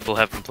 These people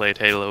haven't played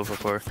Halo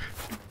before.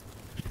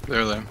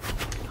 Clearly.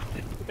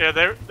 Yeah,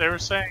 they were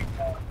saying.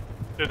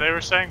 Dude, they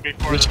were saying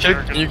before. Just that they kick.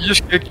 were gonna- You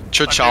just kick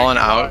Chochalin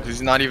out.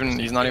 He's not even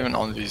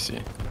on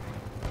VC.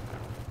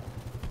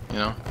 You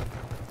know.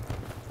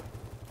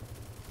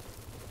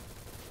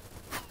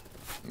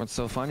 What's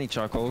so funny,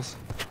 Chuckles?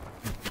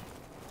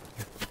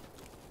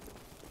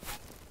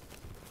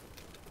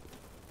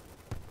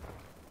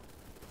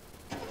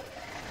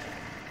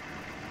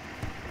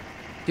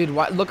 Dude,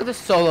 look at the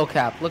solo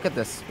cap. Look at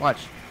this. Watch.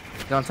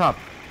 Get on top.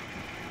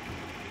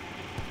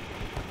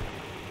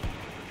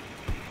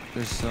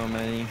 There's so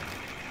many.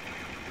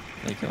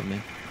 They killed me.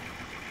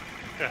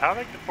 Yeah, how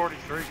they get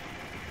 43?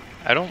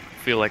 I don't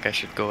feel like I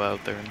should go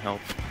out there and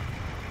help.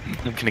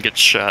 I'm gonna get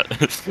shot.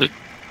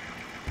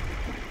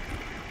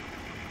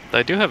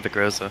 I do have the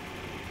Groza.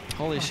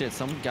 Holy shit,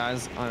 some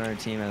guys on our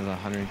team has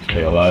 100 kills.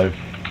 Stay alive.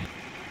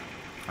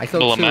 I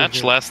killed Well, a two, match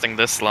dude. lasting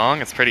this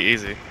long, it's pretty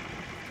easy.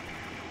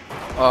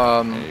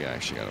 Yeah, you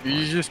actually got a You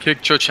point. just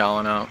kick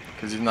Chochalin out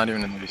because he's not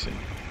even in the VC.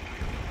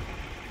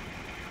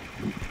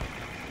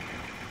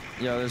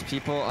 Yo, there's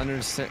people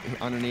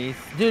underneath.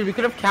 Dude, we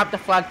could have capped the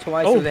flag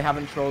twice so they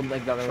haven't trolled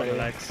like the other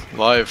way.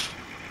 Live.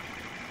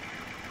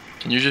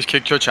 Can you just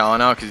kick Cho Challen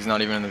out because he's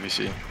not even in the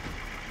VC?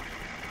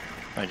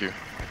 Thank you.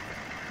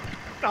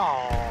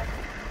 Oh.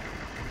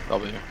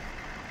 W.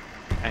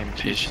 I'm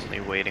patiently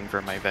waiting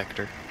for my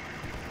vector.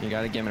 You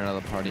gotta give him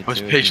another party. I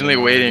was patiently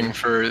waiting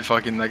for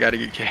fucking that guy to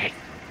get kicked.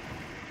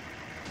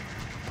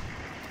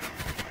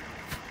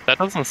 That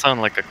doesn't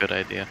sound like a good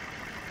idea.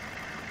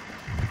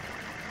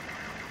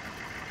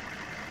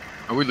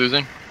 Are we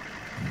losing?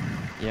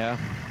 Yeah.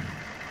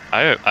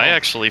 I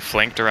actually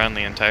flanked around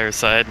the entire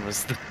side and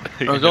was.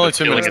 It was only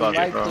 2 minutes left.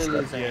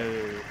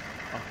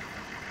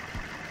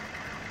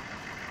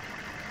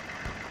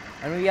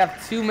 I mean, we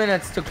have 2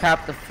 minutes to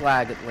cap the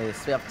flag at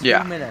least. We have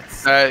 2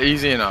 minutes.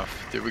 Easy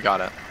enough, dude. We got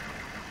it.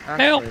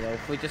 Actually, though,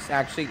 if we just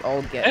actually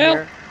all get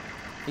here,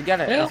 you get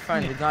it. That's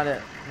fine. We got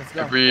it. Let's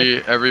go.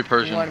 Every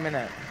person. 1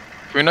 minute.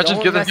 Can we not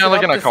just get this guy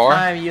like in a car?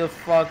 Time, you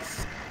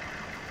fucks.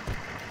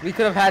 We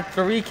could have had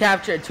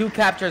 2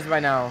 captures by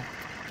now.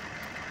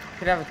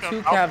 Could have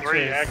 2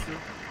 captures.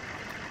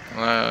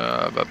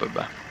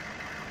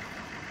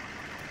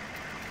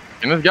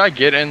 Can this guy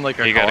get in like a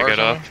car? You gotta get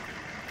off.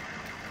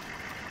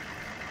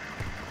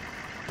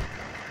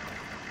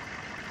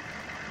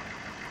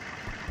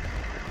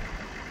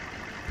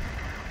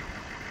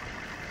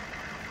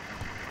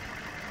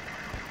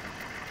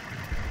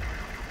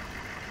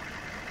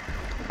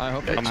 I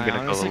hope. I'm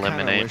gonna go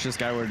eliminate. I wish this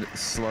guy would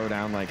slow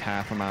down like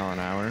half a mile an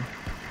hour,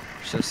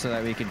 just so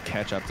that we could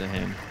catch up to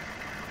him.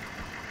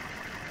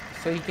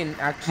 So he can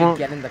actually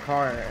get in the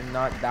car and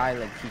not die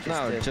like he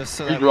just did. Just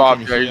so he that dropped.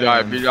 we can He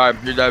died. He died.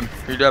 He died.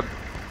 He died.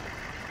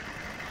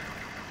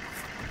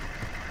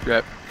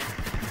 Yep.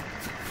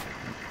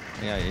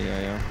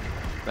 Yeah.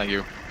 Thank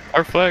you.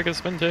 Our flag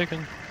has been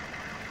taken.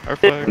 Our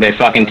flag. They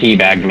fucking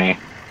teabagged me.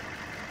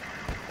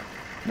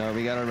 No,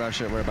 we gotta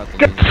rush it. We're about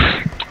to lose.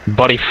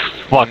 Buddy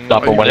fucked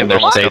up and went in their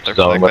safe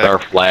zone with our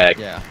flag.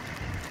 Yeah.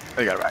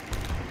 They got it back.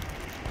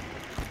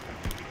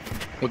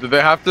 Well, did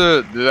they have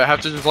to? Did they have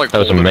to just like That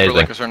was hold it amazing. for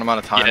like a certain amount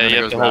of time? Yeah, and you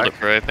it have goes to hold back? it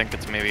for I think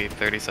it's maybe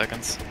 30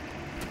 seconds.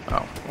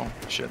 Oh, well,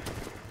 shit.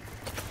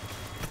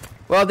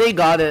 Well, they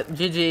got it.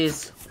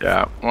 GG's.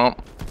 Yeah, well.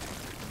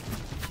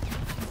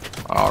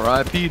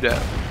 R.I.P.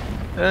 that.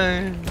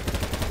 Hey.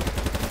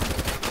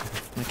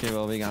 Okay,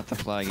 well we got the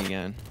flag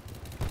again.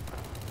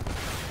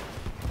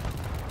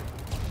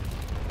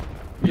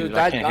 Dude,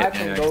 that guy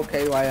can go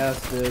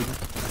KYS, dude.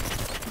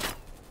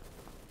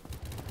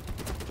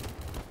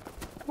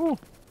 Ooh.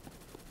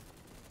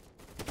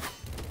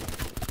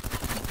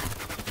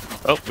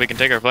 Oh, we can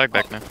take our flag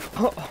back now.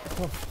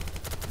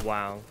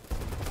 Wow.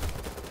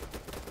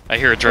 I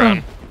hear a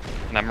drone,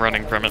 and I'm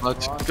running from it.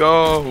 Let's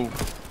go.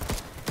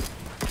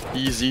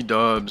 Easy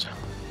dubs.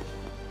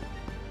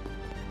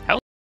 How?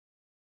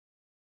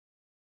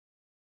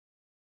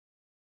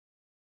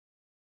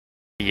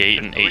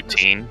 8 and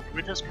 18. Did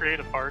we just create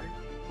a party?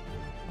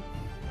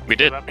 We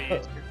did. Would that be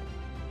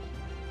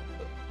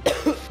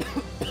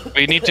easier?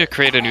 We need to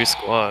create a new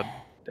squad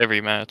every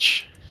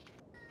match.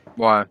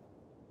 Why?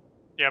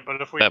 Yeah,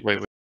 but if we That way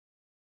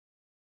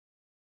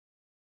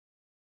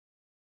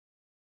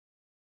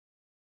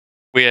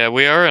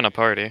we are in a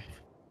party.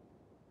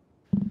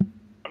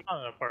 I'm not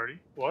in a party.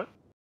 What?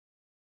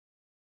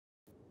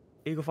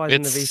 Eagle Fire's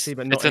in the VC,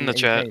 but not it's in the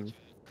chat. game.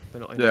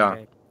 But not in Yeah. the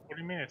game. What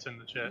do you mean it's in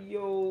the chat?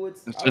 Yo,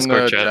 it's It's in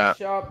Discord the chat.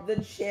 shop.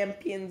 The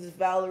Champions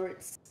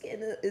Valorant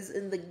skin is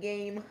in the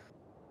game.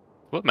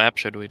 What map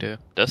should we do?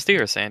 Dusty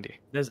or Sandy?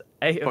 There's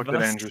 8 Fuck of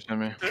did us. Andrew send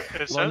me?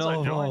 It says I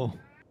joined.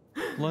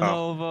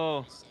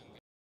 Lenovo.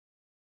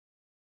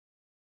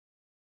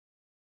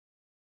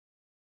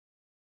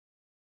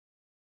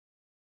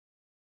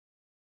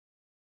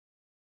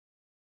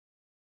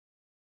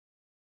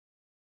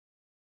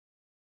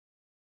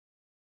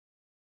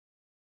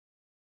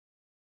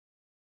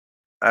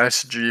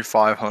 SG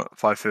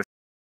 550,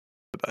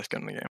 the best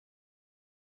gun in the game.